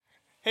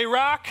Hey,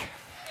 Rock.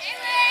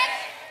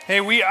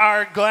 Hey, we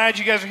are glad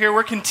you guys are here.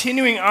 We're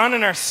continuing on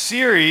in our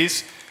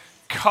series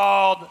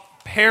called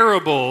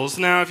Parables.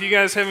 Now, if you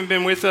guys haven't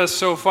been with us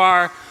so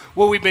far,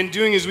 what we've been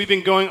doing is we've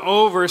been going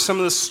over some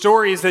of the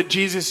stories that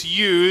Jesus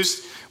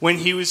used when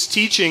he was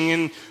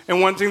teaching.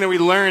 And one thing that we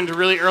learned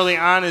really early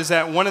on is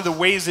that one of the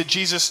ways that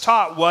Jesus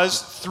taught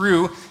was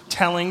through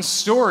telling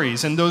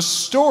stories. And those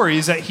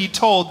stories that he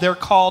told, they're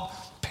called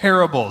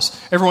parables.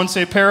 Everyone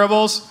say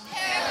parables?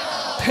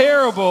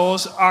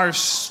 Parables are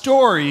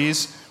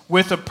stories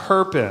with a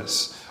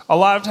purpose. A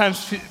lot of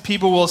times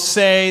people will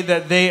say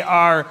that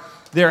they're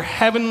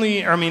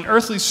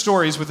earthly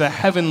stories with a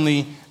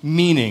heavenly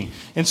meaning.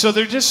 And so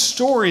they're just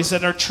stories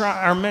that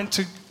are meant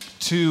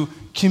to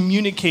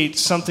communicate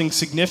something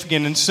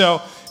significant. And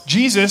so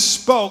Jesus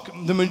spoke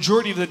the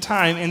majority of the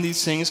time in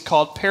these things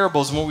called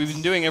parables. And what we've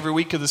been doing every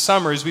week of the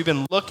summer is we've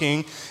been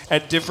looking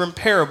at different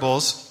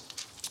parables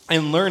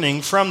and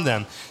learning from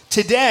them.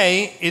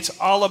 Today, it's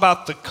all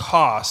about the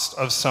cost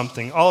of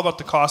something.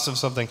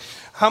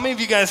 How many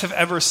of you guys have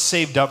ever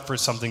saved up for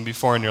something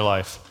before in your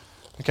life?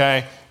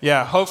 Okay?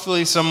 Yeah,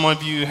 hopefully some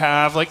of you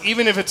have. Like,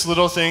 even if it's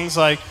little things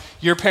like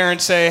your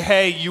parents say,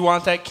 hey, you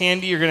want that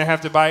candy? You're going to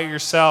have to buy it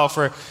yourself.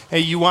 Or,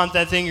 hey, you want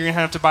that thing? You're going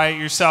to have to buy it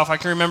yourself. I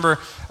can remember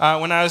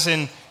when I was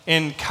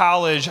in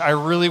college, I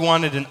really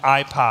wanted an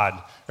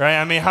iPod. Right?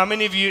 I mean, how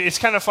many of you, it's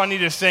kind of funny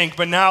to think,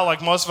 but now,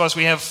 like most of us,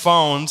 we have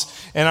phones,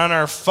 and on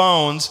our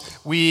phones,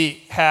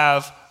 we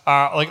have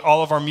like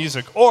all of our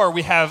music, or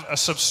we have a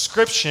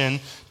subscription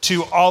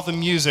to all the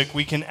music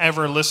we can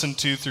ever listen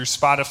to through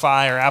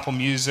Spotify or Apple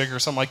Music or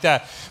something like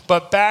that.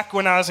 But back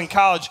when I was in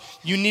college,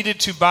 you needed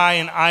to buy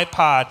an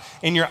iPod,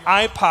 and your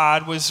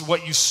iPod was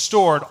what you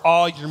stored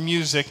all your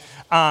music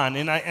on.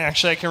 And I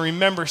can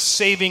remember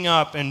saving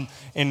up and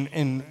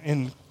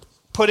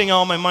putting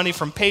all my money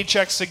from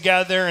paychecks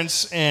together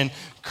and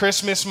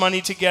Christmas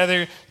money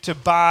together to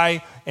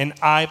buy an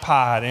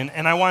iPod.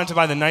 And I wanted to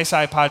buy the nice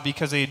iPod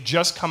because they had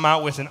just come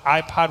out with an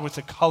iPod with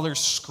a color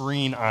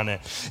screen on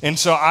it. And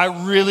so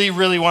I really,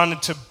 really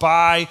wanted to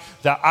buy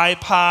the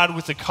iPod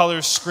with the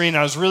color screen.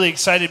 I was really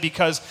excited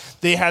because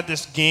they had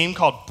this game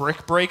called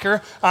Brick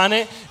Breaker on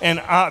it.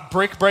 And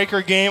Brick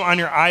Breaker game on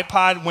your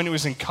iPod, when it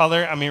was in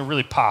color, I mean, it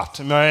really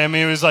popped. I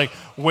mean, it was like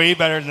way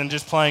better than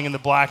just playing in the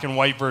black and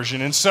white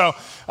version. And so,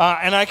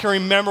 and I can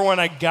remember when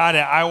I got it,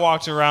 I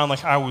walked around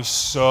like I was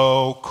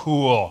so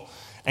cool.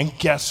 And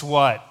guess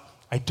what?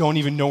 I don't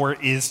even know where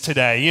it is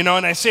today. And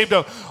I saved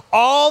up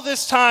all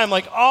this time,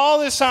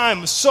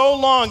 so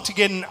long to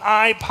get an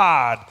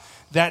iPod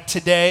that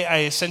today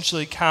I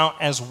essentially count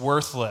as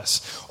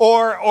worthless.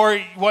 Or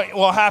what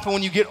will happen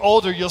when you get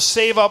older, you'll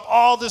save up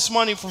all this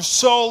money for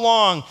so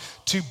long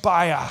to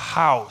buy a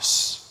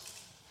house.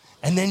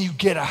 And then you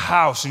get a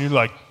house and you're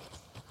like,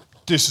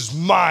 this is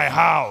my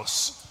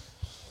house.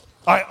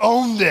 I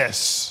own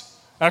this.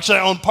 Actually,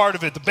 I own part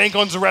of it. The bank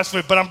owns the rest of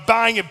it, but I'm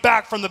buying it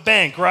back from the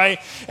bank, right?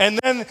 And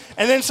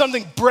then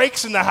something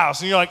breaks in the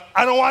house, and you're like,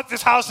 I don't want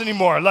this house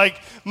anymore.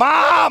 Like,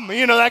 Mom,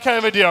 that kind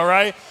of a deal,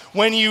 right?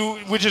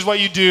 Which is what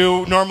you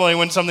do normally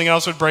when something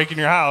else would break in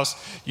your house.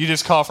 You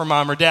just call for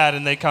Mom or Dad,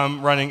 and they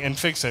come running and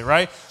fix it,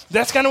 right?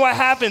 That's kind of what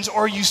happens.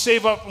 Or you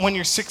save up, when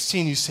you're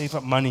 16, you save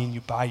up money, and you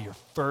buy your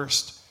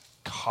first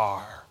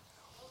car.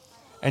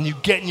 And you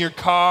get in your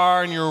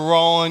car, and you're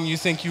rolling. You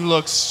think you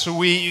look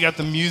sweet. You got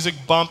the music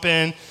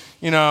bumping.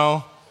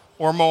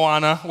 Or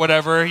Moana,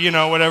 whatever you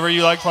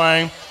like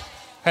playing.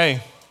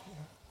 Hey,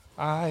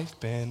 I've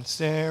been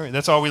staring.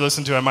 That's all we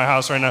listen to at my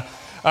house right now.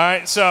 All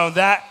right, so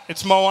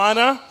it's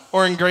Moana,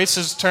 or in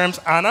Grace's terms,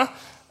 Anna.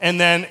 And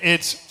then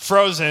it's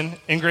Frozen,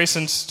 in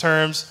Grayson's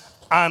terms,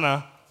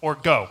 Anna, or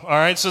Go. All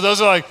right, so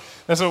that's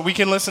what we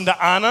can listen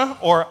to, Anna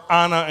or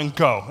Anna and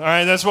Go. All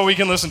right, that's what we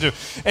can listen to.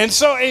 And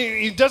so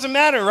it doesn't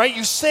matter, right?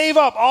 You save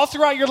up all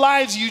throughout your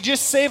lives. You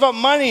just save up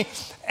money.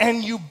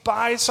 And you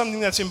buy something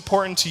that's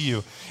important to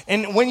you.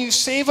 And when you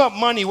save up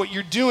money, what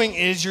you're doing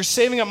is you're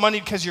saving up money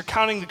because you're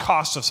counting the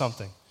cost of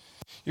something.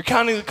 You're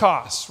counting the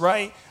cost,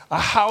 right? A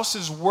house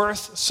is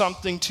worth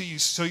something to you,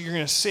 so you're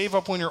going to save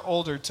up when you're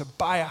older to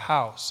buy a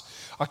house.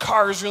 A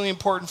car is really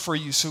important for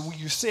you, so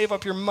you save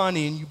up your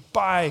money and you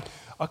buy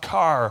a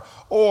car.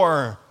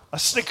 Or a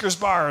Snickers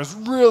bar is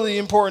really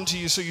important to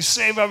you, so you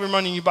save up your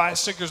money and you buy a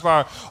Snickers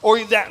bar. Or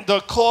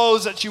the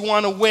clothes that you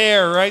want to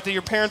wear, right, that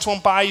your parents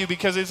won't buy you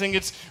because they think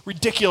it's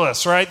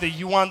ridiculous, right, that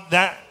you want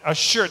a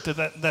shirt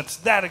that's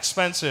that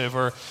expensive,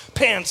 or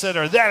pants that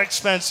are that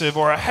expensive,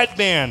 or a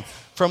headband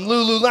from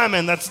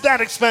Lululemon that's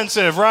that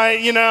expensive, right,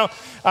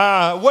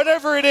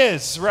 whatever it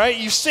is, right,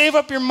 you save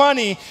up your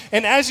money,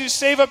 and as you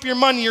save up your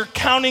money, you're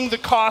counting the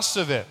cost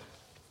of it.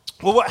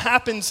 Well, what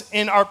happens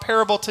in our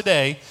parable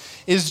today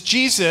is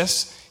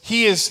Jesus,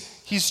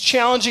 He's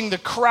challenging the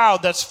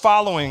crowd that's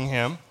following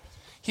him.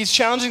 And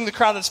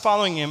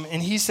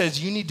he says,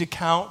 you need to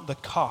count the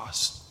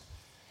cost.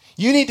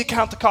 You need to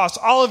count the cost.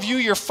 All of you,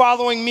 you're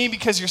following me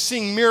because you're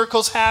seeing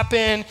miracles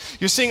happen.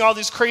 You're seeing all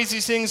these crazy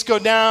things go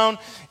down.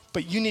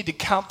 But you need to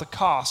count the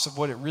cost of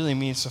what it really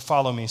means to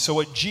follow me. So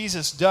what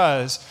Jesus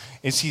does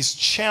is he's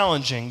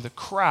challenging the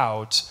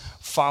crowds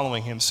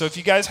following him. So if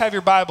you guys have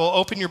your Bible,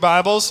 open your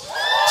Bibles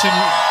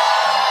to,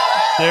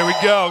 there we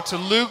go, to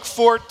Luke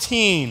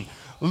 14.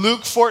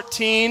 Luke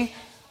 14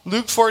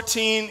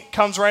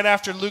 comes right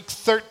after Luke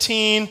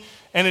 13,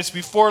 and it's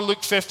before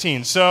Luke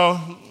 15. So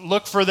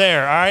look for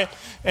there, all right?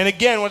 And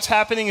again, what's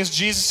happening is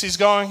Jesus,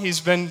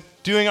 he's been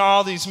doing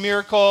all these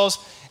miracles,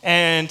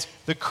 and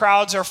the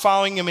crowds are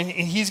following him, and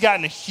he's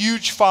gotten a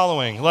huge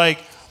following. Like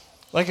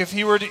if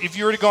you were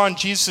to go on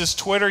Jesus'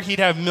 Twitter, he'd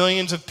have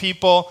millions of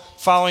people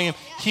following him.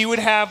 He would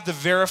have the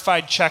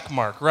verified check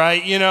mark,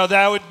 right?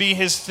 That would be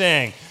his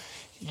thing.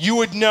 You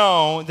would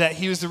know that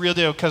he was the real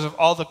deal because of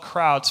all the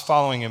crowds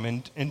following him.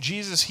 And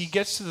Jesus, he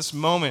gets to this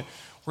moment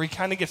where he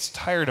kind of gets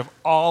tired of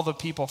all the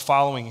people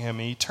following him.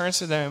 And he turns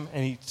to them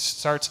and he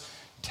starts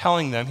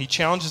telling them, he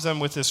challenges them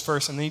with this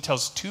verse, and then he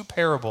tells two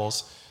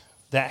parables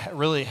that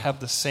really have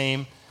the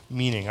same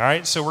meaning. All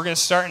right, so we're going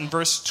to start in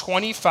verse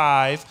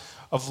 25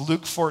 of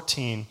Luke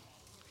 14.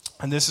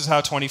 And this is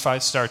how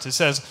 25 starts. It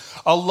says,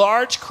 a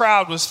large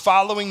crowd was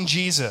following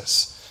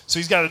Jesus. So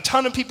he's got a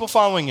ton of people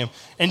following him.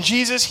 And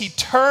Jesus, he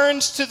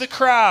turns to the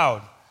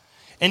crowd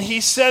and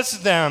he says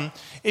to them,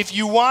 if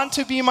you want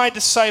to be my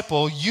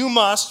disciple, you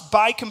must,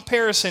 by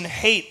comparison,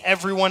 hate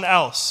everyone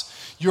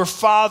else. Your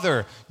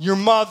father, your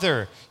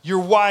mother, your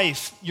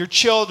wife, your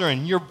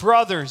children, your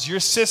brothers, your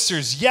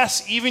sisters,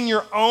 yes, even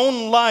your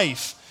own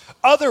life.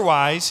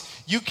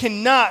 Otherwise, you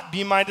cannot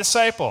be my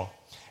disciple.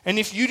 And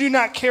if you do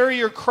not carry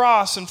your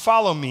cross and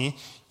follow me,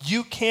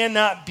 you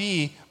cannot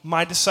be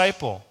my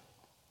disciple.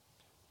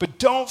 But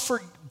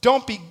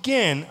don't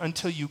begin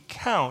until you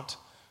count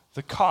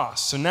the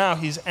cost. So now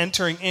he's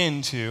entering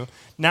into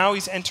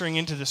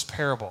this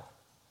parable,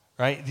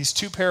 right? These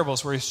two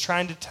parables where he's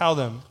trying to tell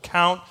them,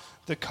 count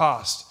the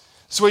cost.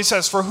 So he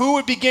says, for who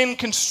would begin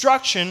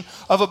construction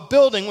of a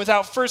building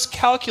without first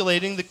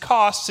calculating the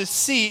cost to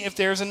see if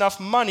there's enough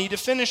money to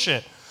finish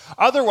it?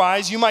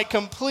 Otherwise, you might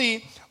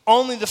complete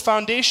only the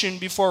foundation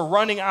before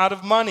running out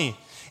of money.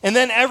 And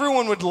then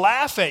everyone would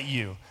laugh at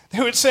you. They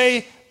would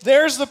say,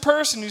 there's the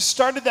person who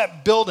started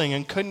that building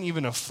and couldn't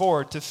even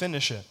afford to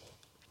finish it.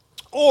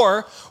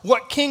 Or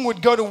what king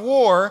would go to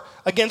war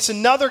against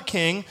another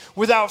king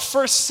without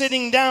first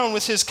sitting down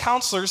with his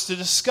counselors to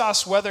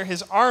discuss whether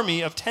his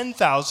army of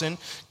 10,000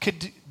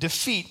 could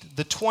defeat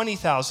the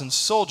 20,000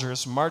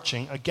 soldiers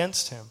marching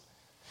against him?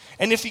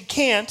 And if he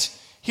can't,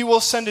 he will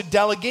send a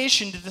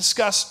delegation to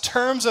discuss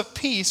terms of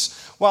peace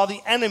while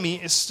the enemy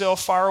is still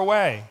far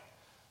away.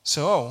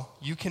 So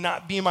you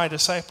cannot be my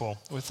disciple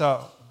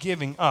without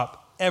giving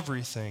up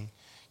everything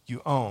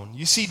you own.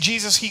 You see,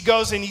 Jesus, he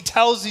goes and he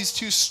tells these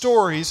two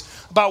stories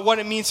about what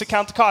it means to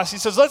count the cost. He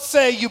says, let's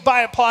say you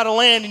buy a plot of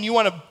land and you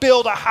want to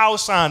build a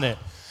house on it.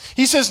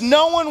 He says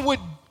no one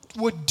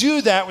would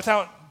do that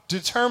without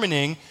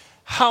determining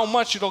how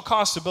much it'll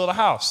cost to build a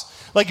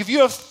house. Like if you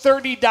have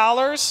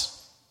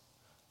 $30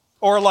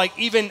 or like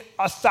even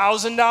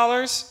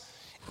 $1,000,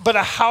 but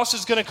a house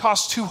is going to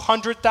cost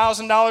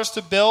 $200,000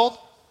 to build,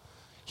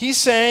 he's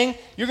saying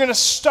you're going to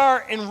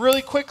start and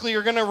really quickly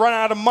you're going to run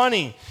out of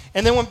money.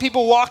 And then when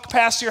people walk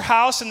past your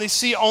house and they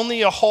see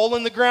only a hole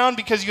in the ground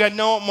because you had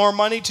no more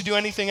money to do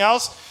anything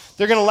else,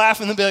 they're going to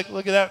laugh and they'll be like,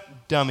 look at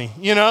that dummy.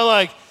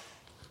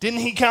 Didn't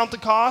he count the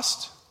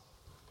cost?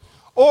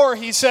 Or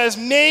he says,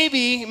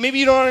 maybe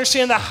you don't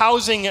understand the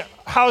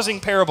housing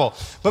parable,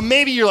 but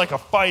maybe you're like a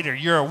fighter,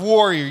 you're a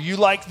warrior, you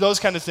like those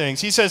kind of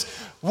things. He says,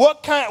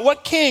 what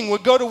king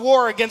would go to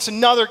war against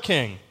another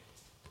king?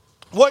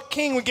 What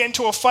king would get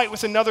into a fight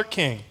with another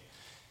king?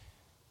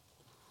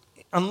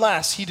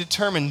 Unless he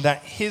determined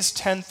that his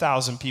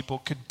 10,000 people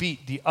could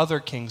beat the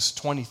other king's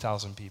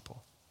 20,000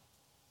 people.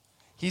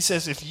 He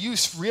says, if you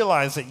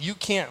realize that you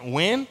can't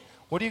win,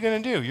 what are you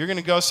going to do? You're going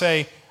to go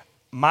say,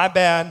 my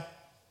bad,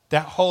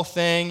 that whole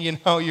thing,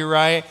 you're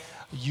right.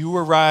 You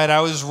were right,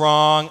 I was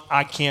wrong,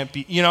 I can't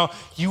be.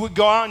 You would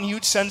go out and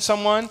you'd send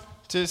someone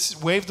to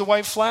wave the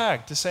white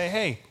flag to say,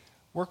 hey,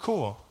 we're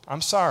cool,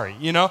 I'm sorry.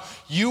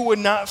 You would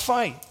not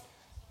fight.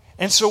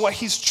 And so what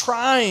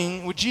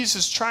Jesus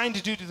is trying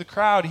to do to the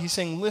crowd, he's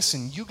saying,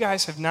 listen, you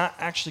guys have not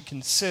actually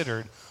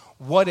considered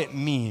what it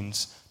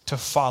means to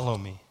follow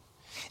me.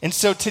 And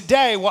so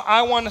today, what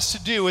I want us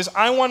to do is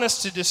I want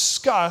us to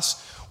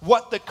discuss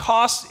what the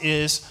cost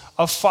is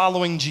of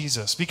following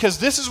Jesus. Because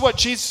this is what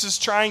Jesus is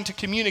trying to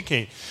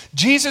communicate.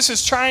 Jesus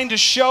is trying to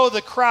show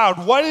the crowd,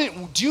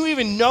 do you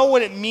even know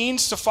what it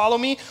means to follow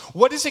me?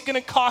 What is it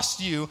going to cost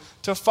you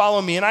to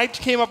follow me? And I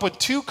came up with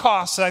two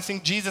costs that I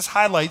think Jesus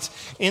highlights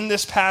in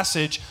this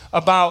passage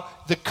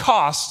about the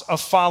cost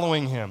of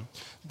following him.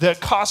 The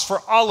cost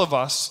for all of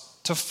us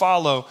to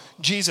follow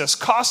Jesus.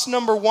 Cost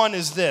number one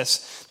is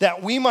this,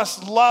 that we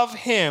must love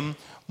him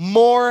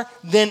more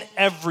than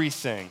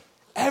everything.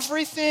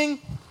 Everything?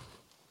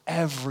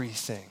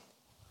 Everything.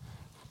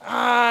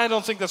 I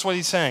don't think that's what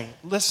he's saying.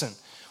 Listen,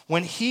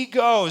 when he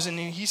goes and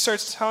he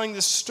starts telling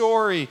this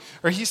story,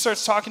 or he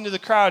starts talking to the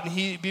crowd,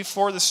 and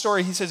before the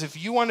story, he says,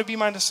 if you want to be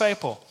my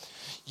disciple,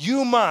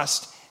 you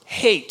must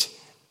hate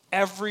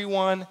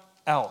everyone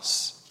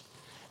else.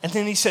 And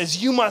then he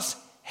says, you must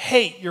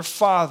hate your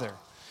father.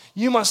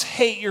 You must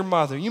hate your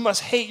mother. You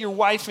must hate your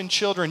wife and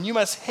children. You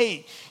must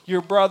hate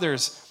your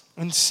brothers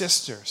and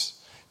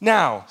sisters.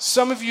 Now,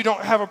 some of you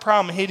don't have a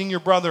problem hating your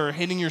brother or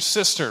hating your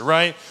sister,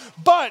 right?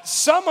 But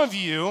some of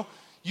you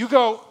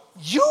go,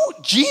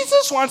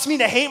 Jesus wants me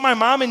to hate my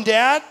mom and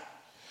dad?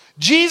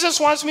 Jesus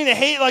wants me to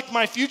hate like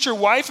my future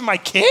wife and my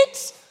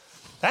kids?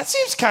 That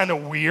seems kind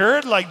of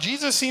weird. Like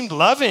Jesus seemed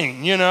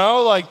loving,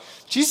 like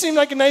Jesus seemed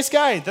like a nice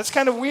guy. That's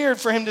kind of weird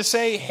for him to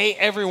say, hate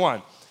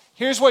everyone.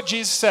 Here's what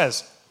Jesus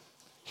says.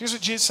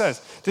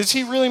 Does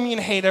he really mean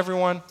hate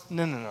everyone?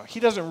 No. He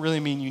doesn't really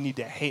mean you need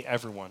to hate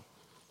everyone.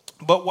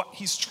 But what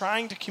he's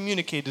trying to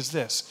communicate is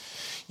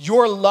this.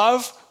 Your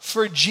love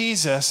for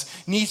Jesus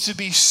needs to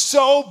be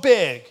so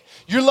big.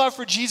 Your love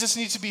for Jesus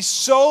needs to be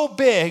so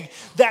big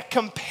that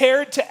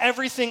compared to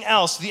everything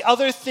else, the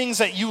other things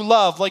that you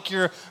love, like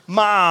your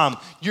mom,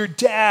 your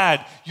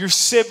dad, your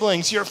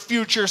siblings, your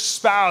future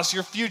spouse,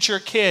 your future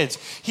kids,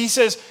 he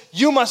says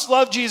you must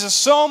love Jesus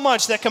so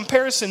much that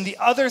comparison, the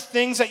other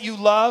things that you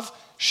love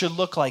should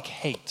look like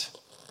hate.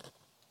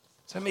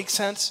 Does that make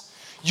sense?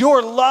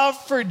 Your love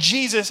for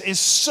Jesus is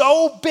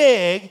so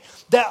big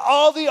that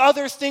all the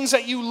other things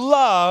that you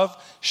love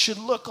should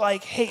look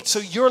like hate. So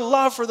your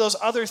love for those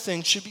other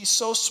things should be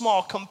so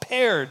small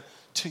compared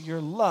to your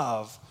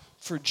love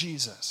for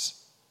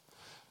Jesus.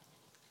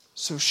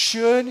 So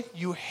should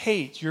you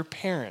hate your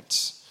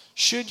parents?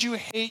 Should you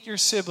hate your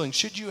siblings?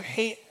 Should you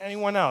hate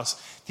anyone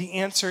else? The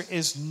answer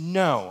is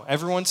no.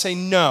 Everyone say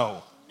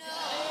no.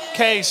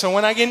 Okay, so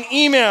when I get an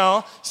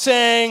email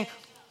saying,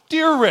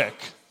 Dear Rick,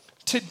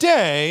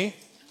 today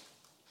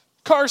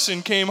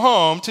Carson came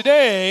home.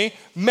 Today,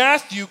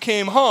 Matthew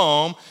came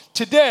home.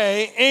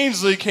 Today,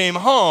 Ainsley came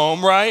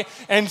home, right?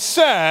 And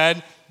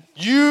said,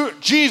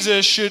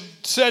 Jesus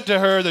said to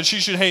her that she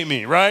should hate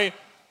me, right?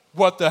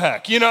 What the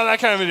heck? That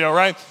kind of a deal,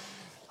 right?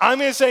 I'm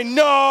going to say,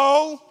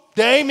 no,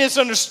 they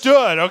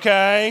misunderstood,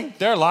 okay?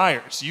 They're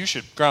liars. You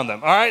should ground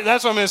them, all right?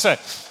 That's what I'm going to say.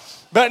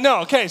 But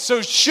no, okay,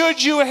 so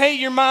should you hate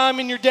your mom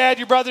and your dad,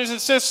 your brothers and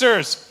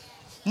sisters?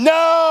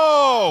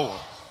 No!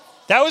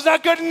 That was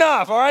not good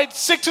enough, all right?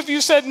 6 of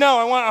you said no.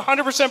 I want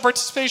 100%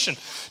 participation.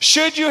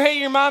 Should you hate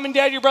your mom and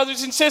dad, your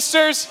brothers and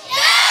sisters?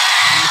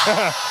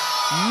 No!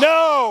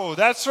 No,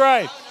 that's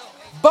right.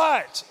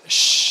 But,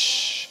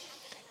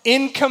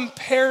 in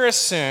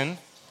comparison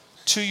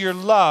to your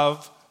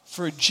love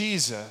for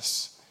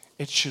Jesus,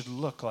 it should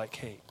look like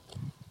hate.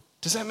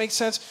 Does that make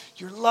sense?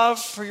 Your love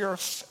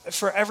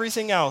for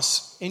everything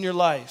else in your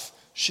life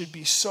should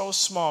be so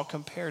small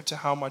compared to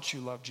how much you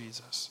love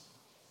Jesus.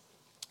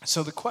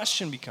 So the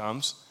question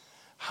becomes,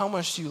 how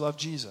much do you love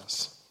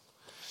Jesus?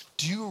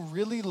 Do you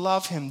really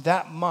love him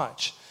that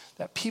much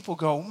that people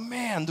go,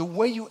 man, the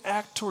way you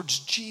act towards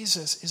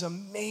Jesus is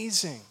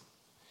amazing.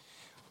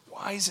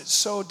 Why is it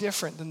so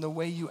different than the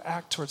way you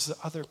act towards the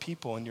other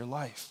people in your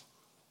life?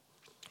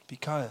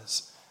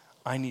 Because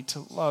I need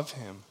to love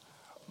him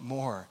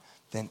more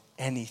than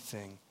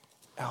anything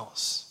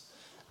else.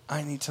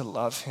 I need to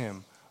love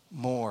him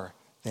more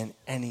than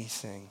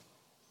anything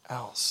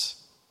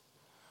else.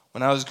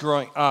 When I was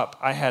growing up,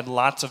 I had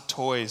lots of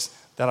toys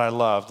that I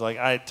loved. Like,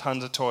 I had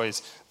tons of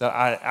toys that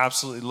I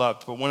absolutely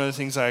loved. But one of the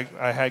things I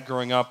had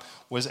growing up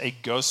was a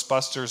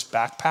Ghostbusters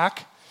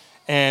backpack.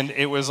 And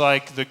it was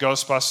like the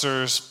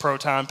Ghostbusters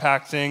proton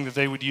pack thing that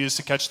they would use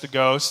to catch the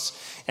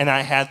ghosts. And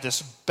I had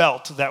this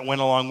belt that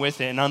went along with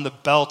it. And on the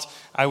belt,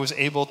 I was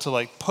able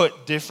to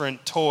put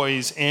different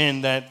toys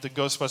in that the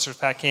Ghostbusters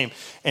pack came.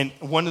 And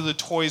one of the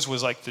toys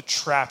was like the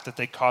trap that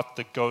they caught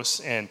the ghosts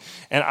in.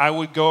 And I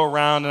would go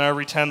around and I would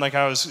pretend like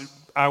I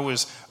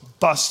was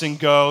busting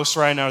ghosts,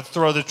 right? And I would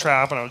throw the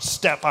trap and I would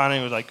step on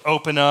it. It would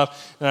open up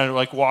and I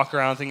would walk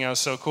around thinking I was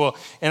so cool.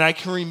 And I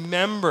can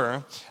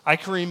remember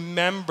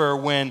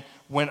when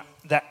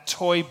that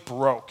toy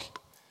broke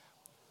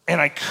and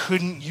I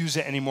couldn't use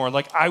it anymore.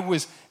 I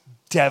was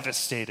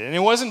devastated. And it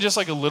wasn't just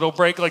a little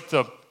break,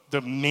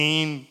 the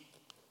main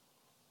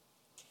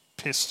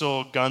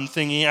pistol gun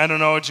thingy. I don't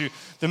know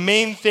the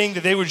main thing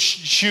that they would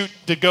shoot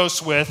the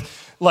ghosts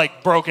with,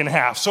 broke in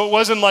half. So it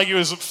wasn't like it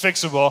was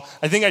fixable.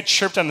 I think I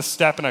tripped on the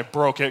step and I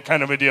broke it,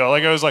 kind of a deal.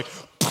 I was that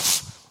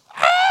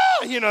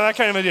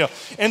kind of a deal.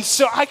 And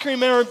so I can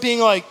remember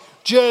being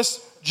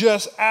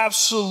just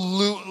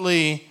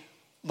absolutely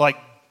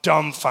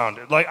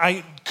dumbfounded.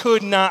 I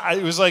could not,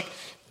 it was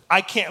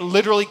I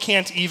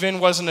can't even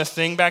wasn't a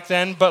thing back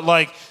then, but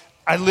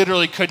I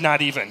literally could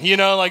not even,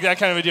 that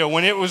kind of a deal.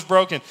 When it was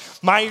broken,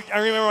 I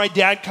remember my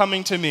dad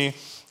coming to me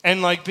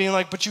and being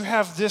but you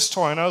have this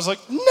toy. And I was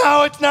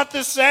no, it's not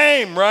the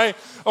same, right?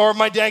 Or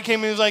my dad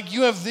came and was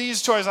you have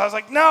these toys. I was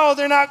no,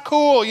 they're not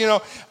cool,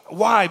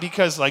 Why?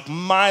 Because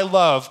my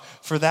love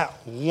for that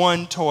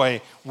one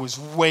toy was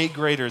way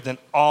greater than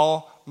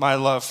all my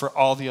love for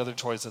all the other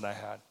toys that I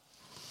had.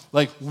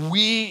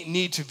 We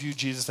need to view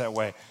Jesus that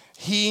way.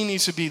 He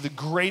needs to be the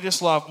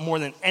greatest love more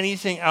than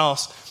anything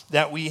else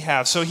that we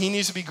have. So he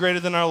needs to be greater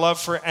than our love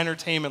for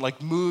entertainment,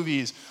 like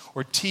movies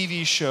or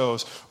TV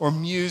shows or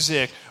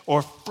music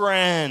or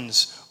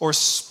friends or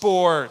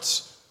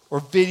sports or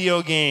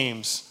video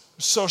games,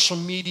 or social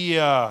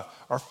media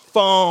our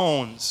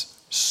phones,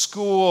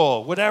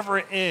 school, whatever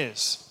it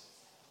is.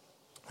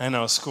 I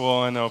know school,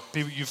 I know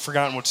people, you've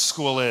forgotten what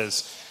school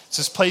is. It's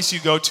this place you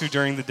go to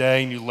during the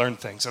day and you learn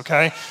things,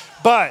 okay?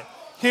 But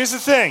here's the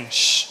thing.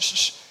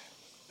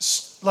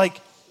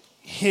 Like,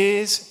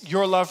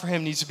 your love for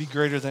him needs to be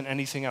greater than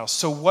anything else.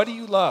 So what do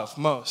you love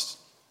most?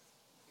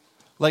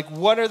 Like,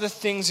 what are the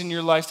things in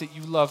your life that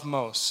you love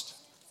most?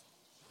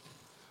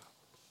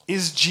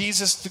 Is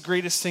Jesus the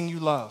greatest thing you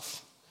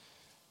love?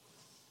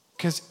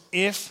 Because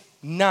if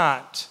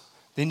not,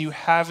 then you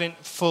haven't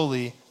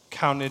fully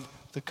counted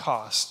the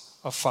cost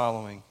of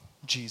following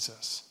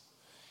Jesus.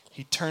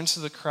 He turns to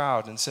the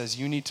crowd and says,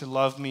 you need to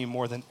love me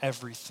more than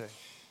everything.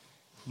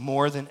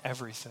 More than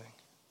everything.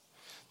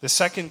 The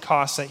second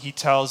cost that he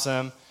tells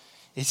them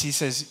is he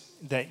says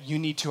that you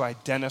need to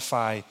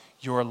identify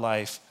your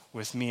life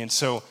with me. And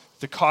so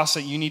the cost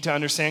that you need to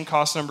understand,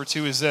 cost number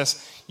 2 is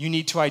this. You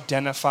need to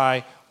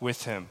identify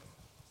with him.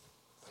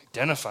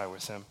 Identify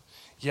with him.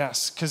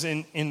 Yes, because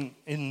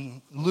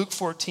in Luke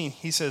 14,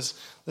 he says,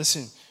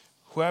 listen,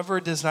 whoever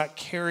does not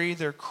carry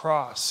their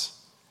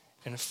cross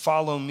and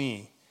follow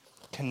me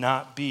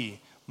cannot be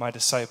my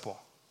disciple.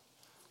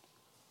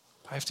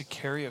 I have to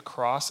carry a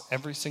cross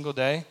every single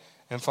day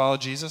and follow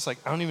Jesus? Like,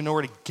 I don't even know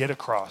where to get a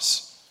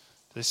cross.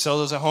 Do they sell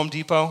those at Home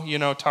Depot?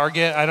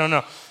 Target? I don't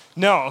know.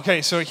 No,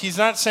 okay, so he's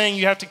not saying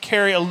you have to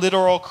carry a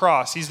literal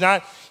cross.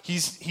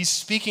 He's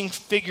speaking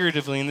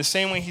figuratively in the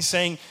same way he's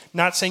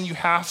not saying you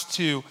have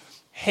to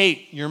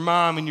hate your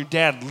mom and your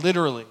dad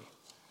literally.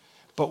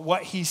 But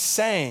what he's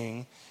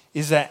saying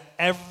is that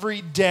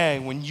every day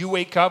when you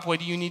wake up, what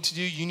do you need to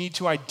do? You need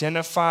to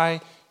identify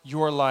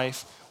your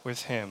life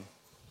with him.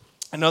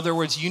 In other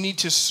words, you need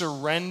to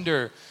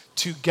surrender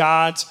to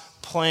God's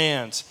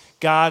plans,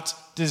 God's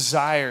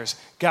desires,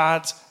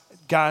 God's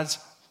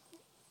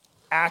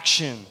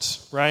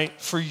actions, right,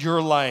 for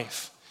your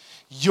life.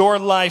 Your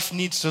life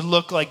needs to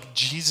look like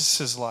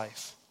Jesus'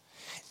 life.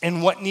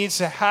 And what needs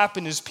to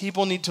happen is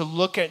people need to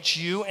look at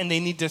you and they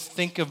need to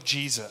think of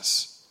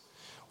Jesus.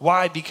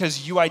 Why?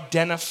 Because you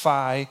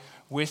identify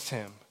with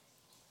him.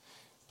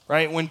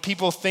 Right? When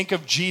people think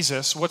of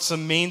Jesus, what's the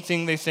main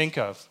thing they think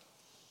of?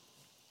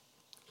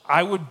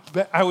 I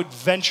would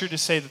venture to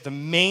say that the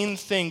main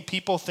thing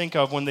people think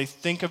of when they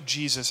think of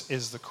Jesus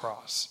is the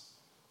cross.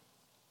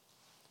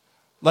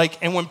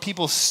 And when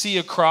people see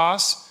a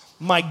cross,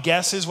 my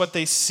guess is what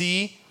they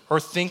see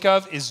or think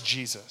of is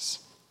Jesus.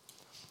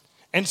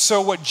 And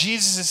so what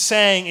Jesus is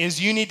saying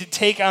is you need to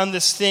take on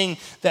this thing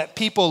that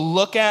people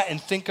look at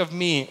and think of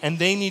me, and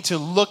they need to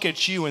look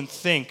at you and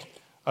think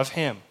of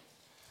him.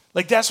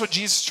 That's what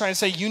Jesus is trying to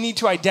say. You need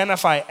to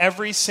identify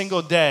every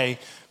single day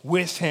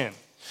with him.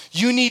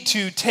 You need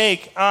to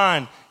take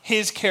on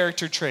his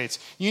character traits.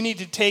 You need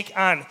to take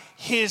on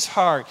his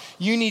heart.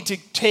 You need to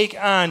take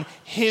on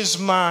his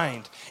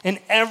mind. And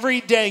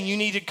every day you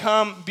need to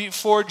come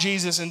before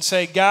Jesus and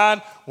say,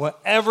 God,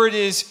 whatever it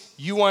is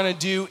you want to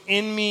do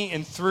in me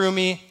and through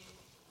me,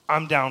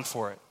 I'm down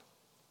for it.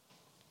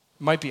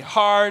 It might be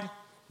hard, it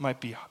might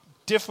be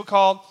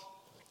difficult,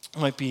 it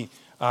might be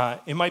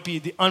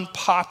the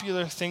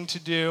unpopular thing to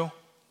do.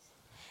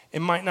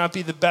 It might not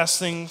be the best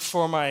thing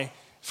for my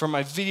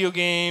video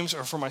games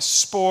or for my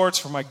sports,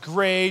 for my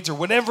grades or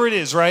whatever it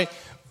is, right?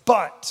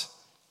 But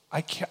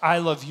I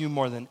love you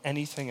more than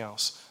anything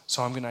else,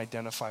 so I'm going to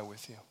identify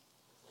with you.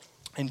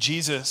 And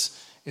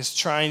Jesus is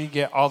trying to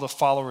get all the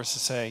followers to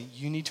say,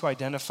 you need to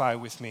identify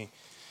with me.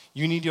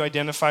 You need to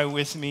identify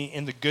with me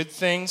in the good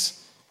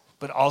things,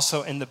 but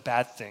also in the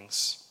bad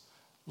things.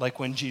 Like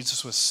when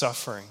Jesus was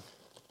suffering.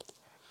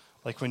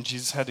 Like when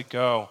Jesus had to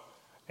go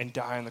and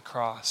die on the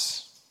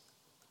cross.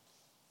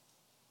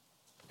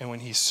 And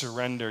when he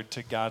surrendered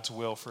to God's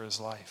will for his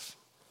life.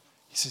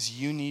 He says,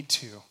 you need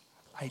to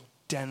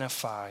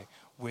identify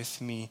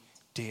with me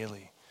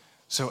daily.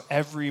 So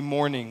every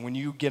morning when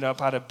you get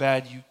up out of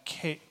bed, you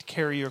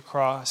carry your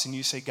cross and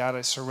you say, God,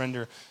 I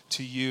surrender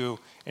to you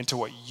and to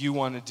what you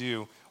want to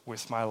do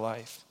with my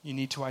life. You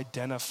need to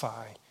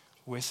identify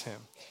with him.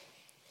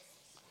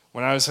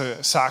 When I was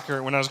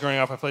growing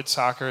up, I played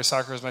soccer.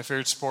 Soccer was my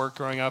favorite sport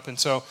growing up. And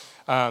so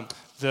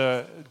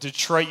the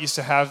Detroit used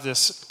to have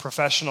this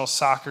professional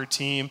soccer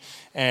team,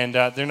 and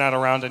they're not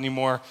around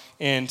anymore.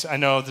 And I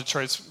know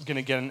Detroit's going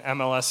to get an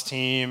MLS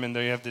team, and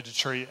they have the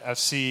Detroit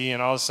FC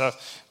and all this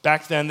stuff.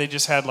 Back then, they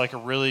just had a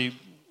really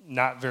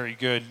not very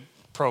good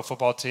pro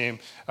football team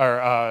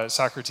or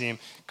soccer team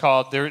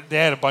called. They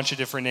had a bunch of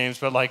different names,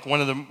 but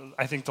one of them,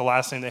 I think the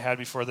last name they had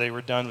before they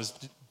were done was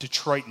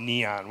Detroit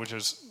Neon, which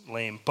was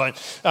lame. But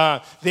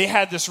they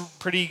had this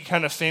pretty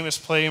kind of famous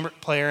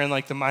player in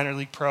the minor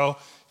league pro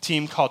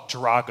team called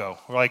Drago,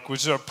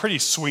 which is a pretty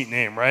sweet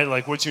name,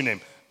 right? What's your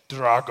name?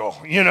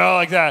 Drago,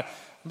 like that.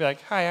 I'd be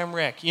like, hi, I'm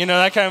Rick,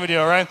 that kind of a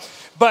deal, right?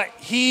 But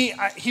he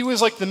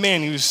was the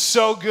man. He was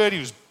so good. He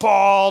was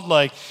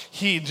bald,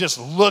 he just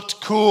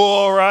looked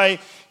cool, right?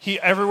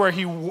 Everywhere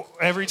he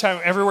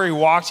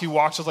walked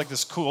with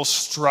this cool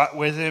strut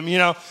with him,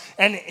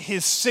 and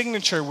his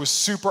signature was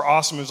super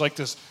awesome. It was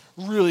this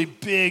really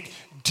big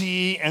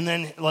D and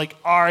then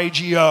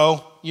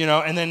RAGO,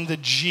 and then the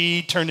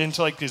G turned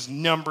into like this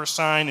number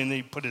sign, and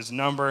they put his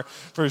number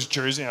for his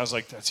jersey. And I was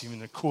like, that's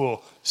even a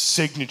cool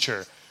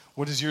signature.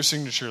 What does your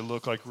signature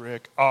look like,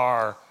 Rick?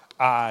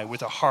 R-I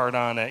with a heart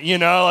on it,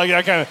 like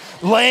that kind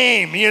of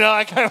lame,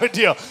 that kind of a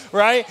deal,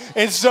 right?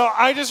 And so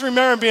I just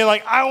remember being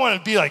like, I want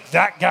to be like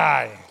that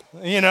guy,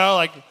 like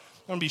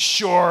I want to be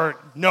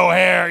short, no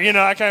hair,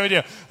 that kind of a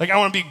deal. Like I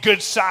want to be a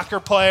good soccer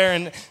player,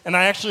 and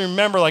I actually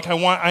remember like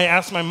I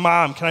asked my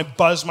mom, can I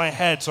buzz my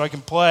head so I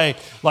can play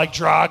like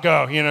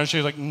Drago? She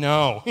was like,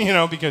 no,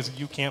 because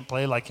you can't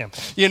play like him,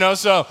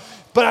 so.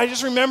 But I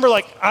just remember,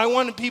 like, I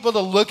wanted people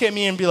to look at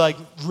me and be like,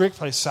 Rick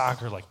plays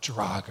soccer like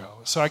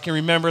Drago. So I can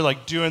remember,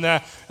 like, doing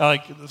that,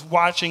 like,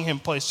 watching him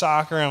play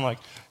soccer and, like,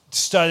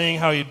 studying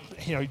how he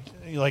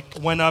like,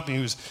 went up and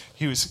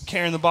he was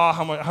carrying the ball,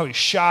 how he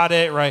shot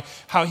it, right?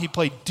 How he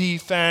played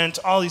defense,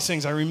 all these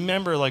things. I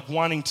remember, like,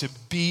 wanting to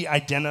be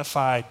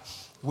identified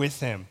with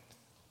him.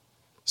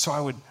 So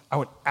I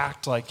would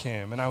act like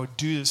him, and I would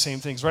do the same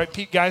things, right?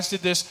 Pete, guys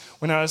did this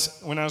when I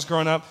was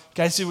growing up.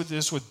 Guys did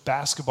this with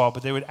basketball,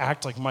 but they would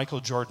act like Michael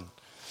Jordan.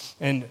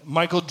 And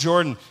Michael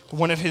Jordan,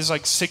 one of his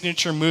like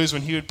signature moves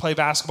when he would play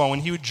basketball, when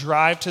he would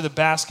drive to the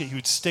basket, he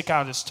would stick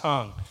out his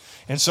tongue.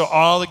 And so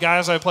all the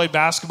guys I played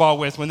basketball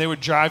with, when they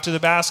would drive to the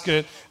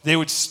basket, they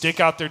would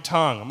stick out their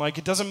tongue. I'm like,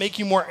 it doesn't make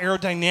you more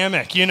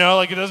aerodynamic,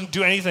 like it doesn't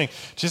do anything.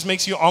 It just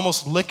makes you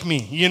almost lick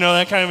me,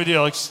 that kind of a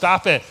deal. Like,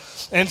 stop it.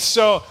 And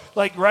so,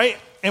 like, right?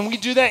 And we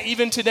do that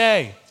even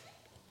today.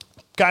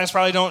 Guys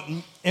probably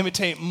don't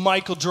imitate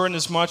Michael Jordan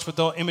as much, but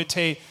they'll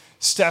imitate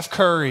Steph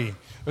Curry,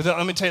 or they'll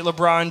imitate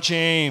LeBron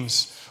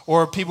James,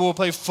 or people will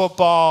play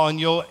football and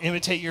you'll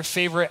imitate your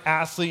favorite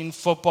athlete in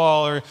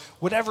football, or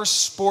whatever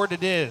sport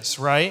it is,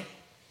 right?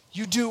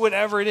 You do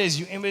whatever it is,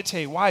 you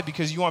imitate. Why?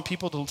 Because you want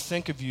people to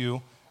think of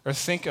you or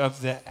think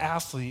of the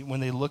athlete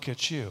when they look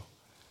at you.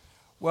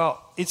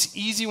 Well, it's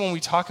easy when we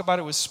talk about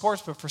it with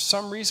sports, but for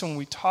some reason when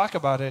we talk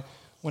about it,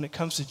 when it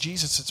comes to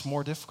Jesus, it's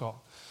more difficult.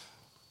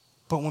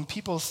 But when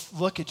people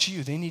look at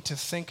you, they need to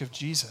think of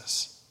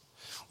Jesus.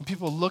 When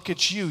people look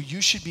at you,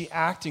 you should be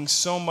acting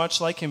so much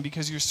like him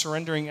because you're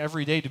surrendering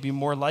every day to be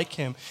more like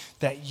him,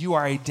 that you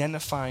are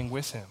identifying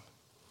with him.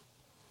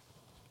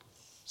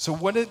 So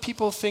what do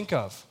people think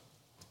of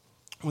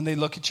when they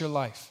look at your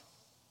life?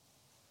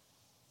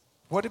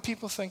 What do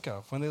people think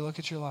of when they look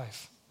at your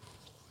life?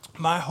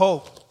 My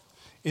hope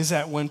is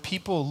that when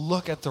people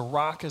look at the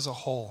Rock as a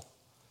whole,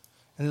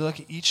 and they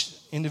look at each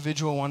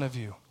individual one of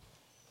you,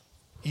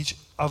 each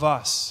of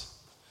us,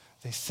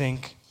 they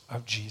think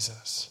of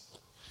Jesus.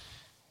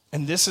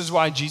 And this is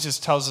why Jesus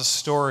tells a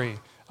story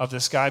of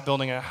this guy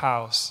building a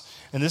house.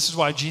 And this is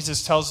why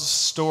Jesus tells a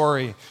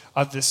story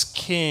of this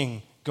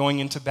king going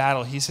into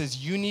battle. He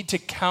says, you need to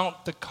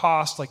count the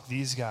cost like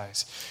these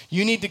guys.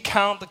 You need to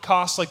count the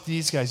cost like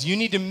these guys. You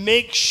need to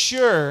make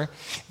sure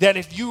that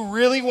if you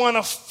really want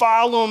to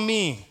follow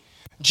me,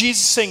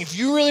 Jesus is saying, if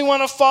you really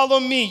want to follow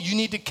me, you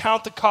need to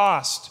count the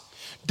cost.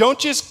 Don't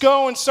just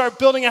go and start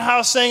building a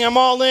house saying, I'm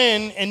all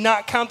in, and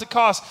not count the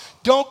cost.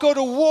 Don't go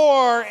to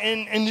war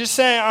and just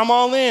say, I'm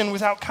all in,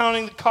 without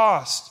counting the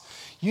cost.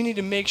 You need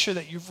to make sure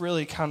that you've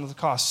really counted the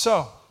cost.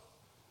 So,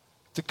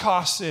 the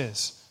cost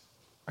is,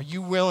 are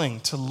you willing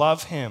to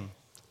love him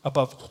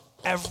above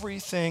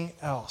everything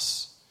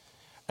else?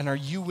 And are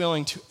you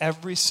willing to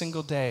every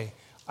single day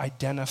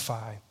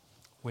identify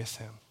with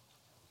him?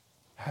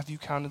 Have you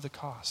counted the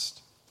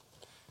cost?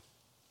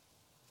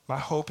 My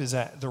hope is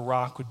that the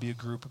Rock would be a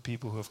group of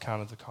people who have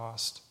counted the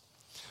cost.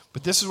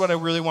 But this is what I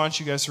really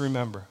want you guys to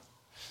remember.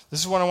 This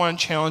is what I want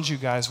to challenge you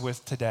guys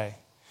with today.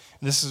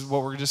 And this is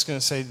what we're just going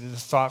to say the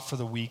thought for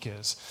the week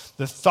is.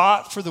 The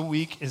thought for the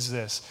week is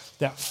this,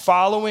 that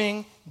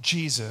following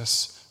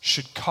Jesus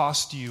should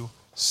cost you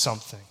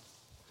something.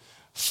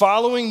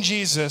 Following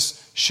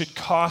Jesus should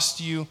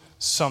cost you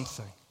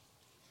something.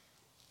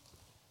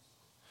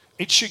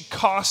 It should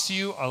cost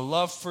you a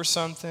love for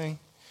something.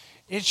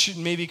 It should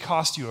maybe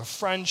cost you a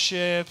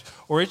friendship,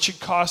 or it should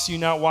cost you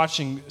not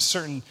watching a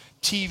certain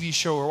TV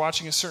show or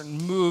watching a certain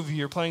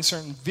movie or playing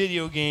certain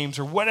video games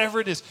or whatever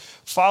it is.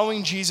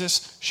 Following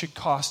Jesus should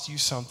cost you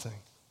something.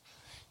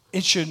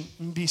 It should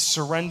be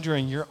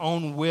surrendering your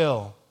own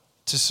will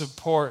to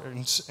support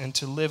and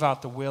to live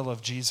out the will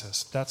of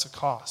Jesus. That's a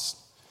cost.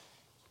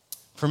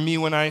 For me,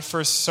 when I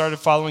first started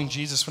following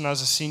Jesus when I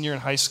was a senior in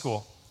high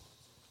school,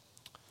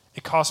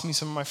 it cost me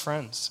some of my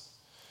friends.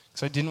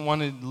 Because I didn't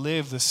want to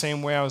live the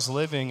same way I was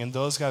living and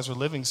those guys were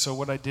living. So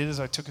what I did is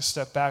I took a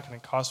step back, and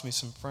it cost me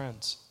some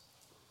friends.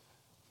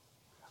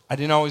 I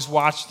didn't always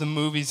watch the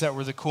movies that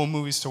were the cool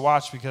movies to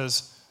watch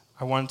because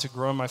I wanted to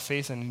grow in my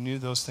faith, and I knew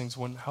those things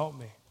wouldn't help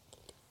me.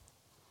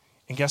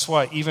 And guess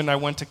what? Even I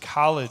went to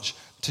college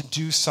to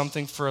do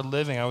something for a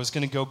living. I was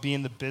going to go be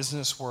in the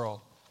business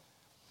world.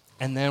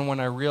 And then when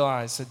I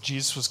realized that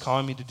Jesus was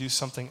calling me to do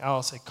something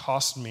else, it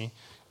cost me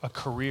a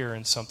career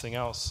in something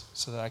else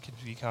so that I could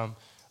become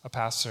a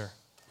pastor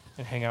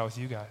and hang out with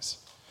you guys.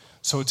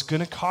 So it's going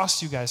to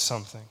cost you guys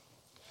something.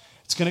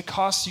 It's going to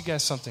cost you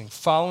guys something.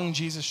 Following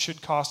Jesus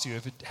should cost you.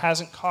 If it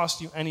hasn't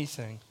cost you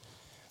anything,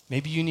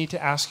 maybe you need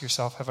to ask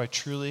yourself, have I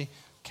truly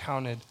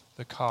counted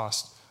the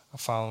cost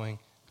of following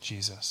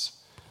Jesus.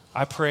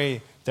 I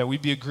pray that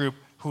we'd be a group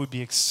who would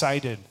be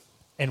excited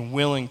and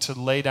willing to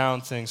lay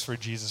down things for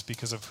Jesus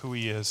because of who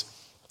he is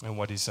and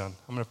what he's done.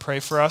 I'm going to pray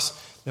for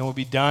us, then we'll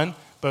be done.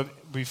 But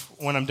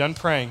when I'm done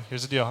praying,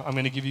 here's the deal. I'm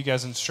going to give you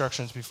guys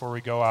instructions before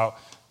we go out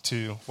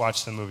to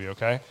watch the movie,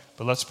 okay?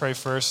 But let's pray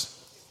first,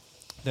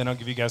 then I'll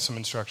give you guys some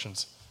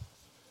instructions.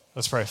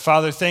 Let's pray.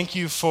 Father, thank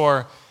you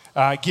for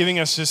giving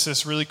us just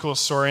this really cool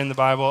story in the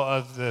Bible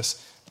of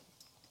this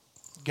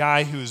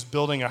guy who's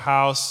building a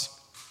house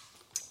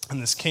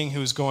and this king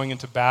who's going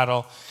into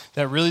battle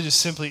that really just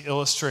simply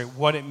illustrate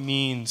what it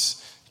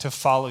means to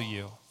follow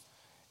you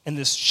and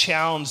this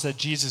challenge that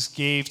Jesus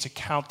gave to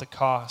count the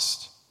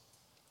cost.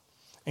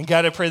 And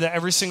God, I pray that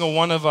every single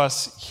one of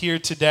us here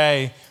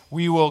today,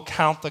 we will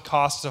count the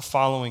cost of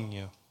following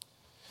you.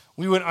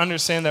 We would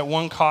understand that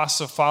one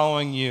cost of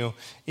following you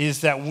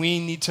is that we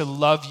need to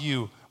love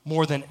you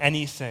more than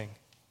anything.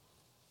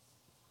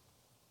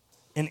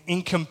 And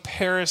in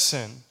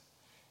comparison,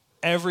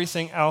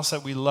 everything else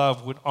that we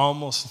love would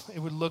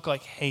look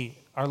like hate.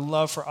 Our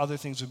love for other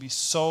things would be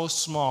so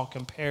small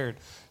compared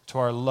to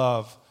our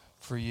love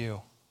for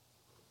you.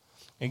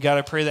 And God,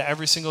 I pray that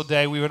every single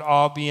day we would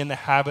all be in the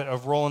habit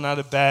of rolling out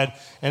of bed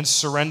and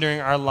surrendering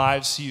our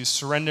lives to you,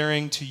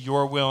 surrendering to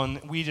your will.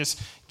 And we just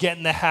get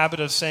in the habit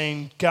of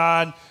saying,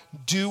 God,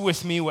 do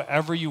with me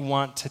whatever you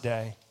want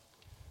today.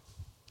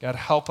 God,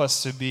 help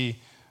us to be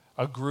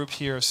a group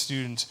here of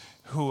students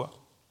who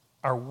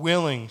are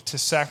willing to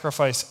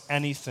sacrifice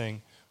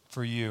anything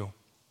for you.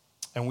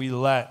 And we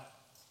let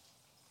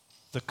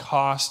the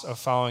cost of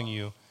following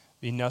you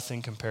be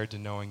nothing compared to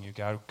knowing you,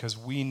 God, because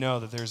we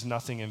know that there's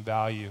nothing in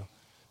value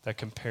that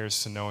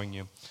compares to knowing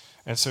you.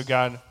 And so,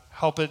 God,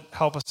 help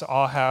us to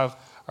all have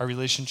our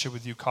relationship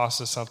with you cost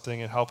us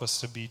something, and help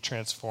us to be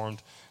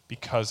transformed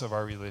because of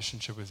our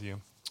relationship with you.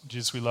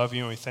 Jesus, we love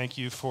you, and we thank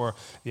you for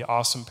the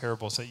awesome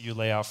parables that you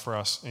lay out for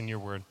us in your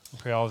word. We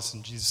pray all this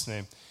in Jesus'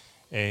 name.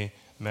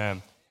 Amen.